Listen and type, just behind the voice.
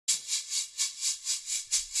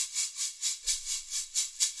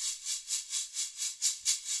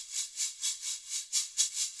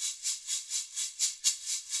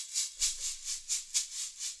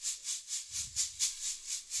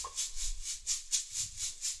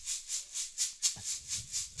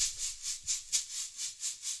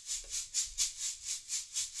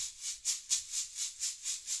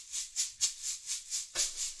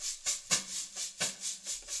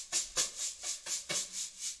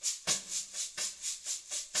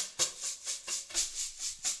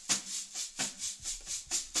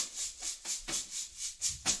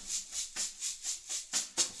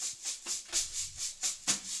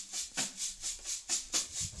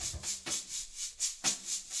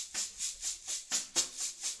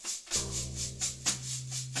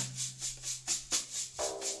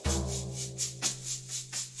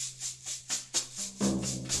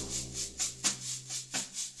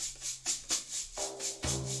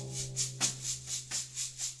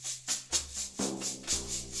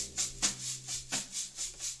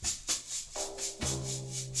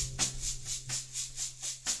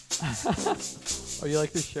Oh, you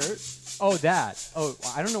like this shirt? Oh, that. Oh,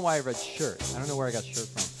 I don't know why I read shirt. I don't know where I got shirt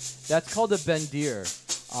from. That's called a bendir,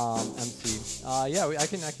 MC. Yeah, I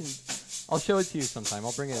can. I'll show it to you sometime.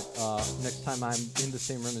 I'll bring it next time I'm in the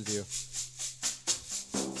same room as you.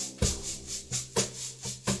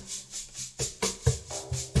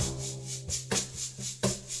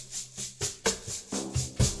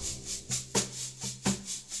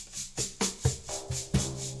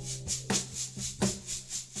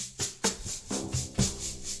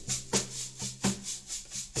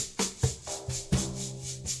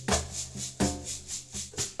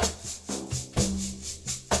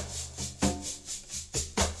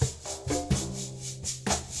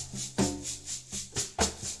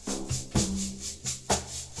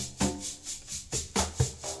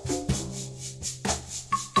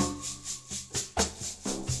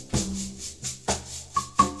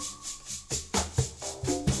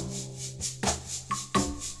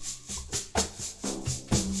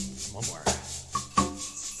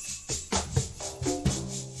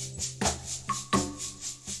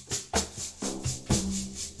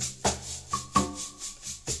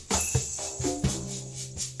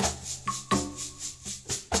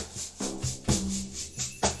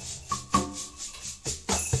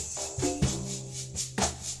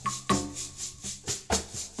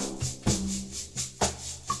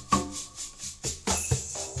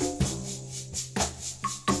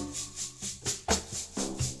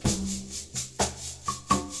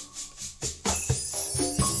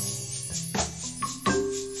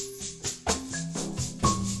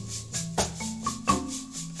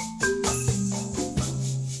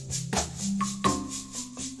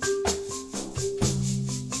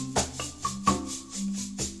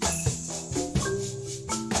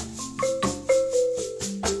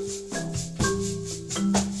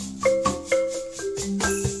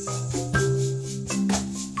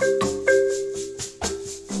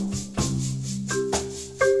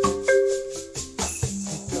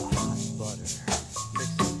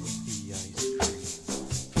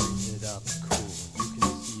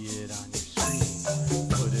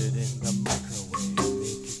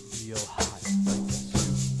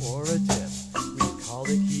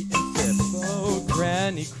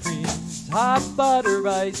 Hot butter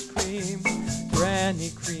ice cream,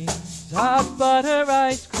 Granny creams, hot butter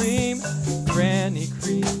ice cream, Granny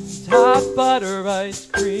creams, hot butter ice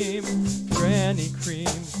cream, Granny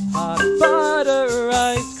creams, hot butter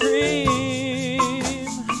ice cream.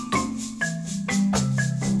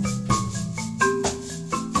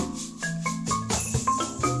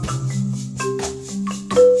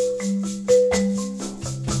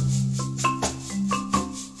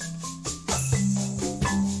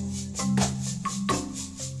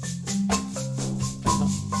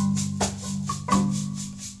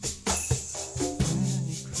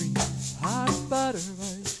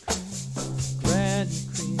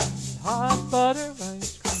 Hot butter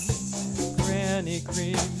ice cream, Granny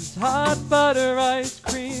creams, hot butter ice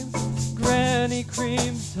cream, Granny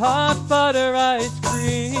creams, hot butter ice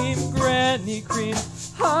cream, Granny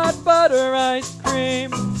creams, hot butter ice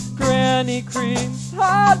cream, Granny creams,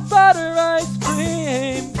 hot butter ice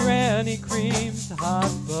cream, Granny creams,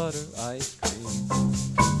 hot butter ice cream.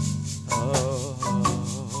 Oh,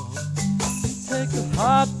 take the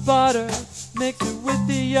hot butter, mix it with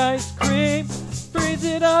the ice cream. Freeze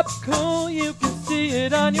it up cool, you can see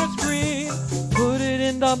it on your screen. Put it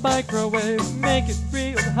in the microwave, make it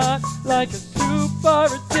real hot like a soup or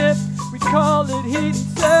a dip. We call it heat and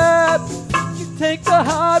sip. You take the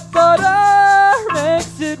hot butter,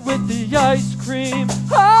 mix it with the ice cream.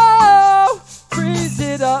 Oh, freeze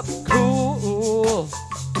it up cool.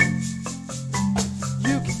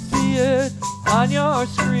 You can see it on your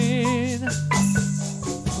screen.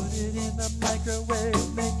 Put it in the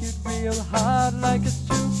microwave, make it real hot like a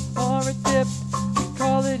soup or a dip. We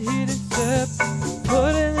call it heat and sip.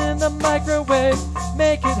 Put it in the microwave,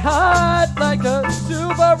 make it hot like a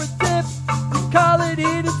soup or a dip. We call it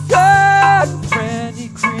heat and sip. Granny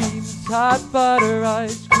creams, hot butter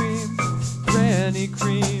ice cream. Granny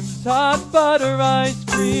creams, hot butter ice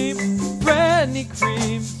cream. Granny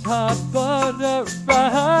creams, hot butter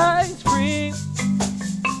ice cream.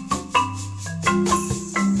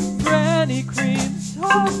 Granny creams,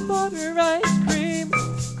 hot butter ice cream.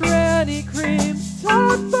 Granny creams,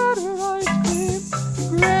 hot butter ice cream.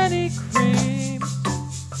 Granny creams,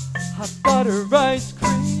 hot butter ice cream.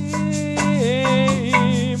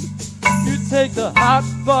 You take the hot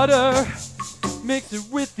butter, mix it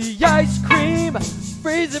with the ice cream.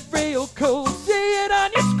 Freeze it real cold, see it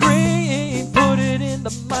on your screen. Put it in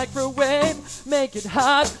the microwave, make it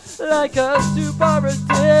hot like a soup or a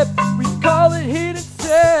dip. We call it heat and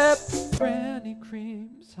sip.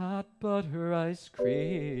 Creams, hot butter ice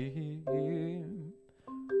cream.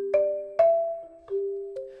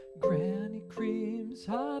 Granny Creams,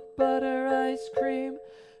 hot butter ice cream.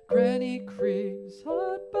 Granny Creams,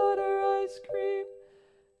 hot butter ice cream.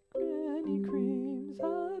 Granny Creams,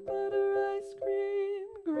 hot butter ice cream.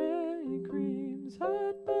 Granny Creams,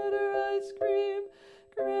 hot butter ice cream.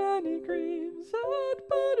 Granny Creams, hot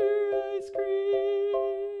butter ice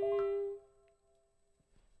cream.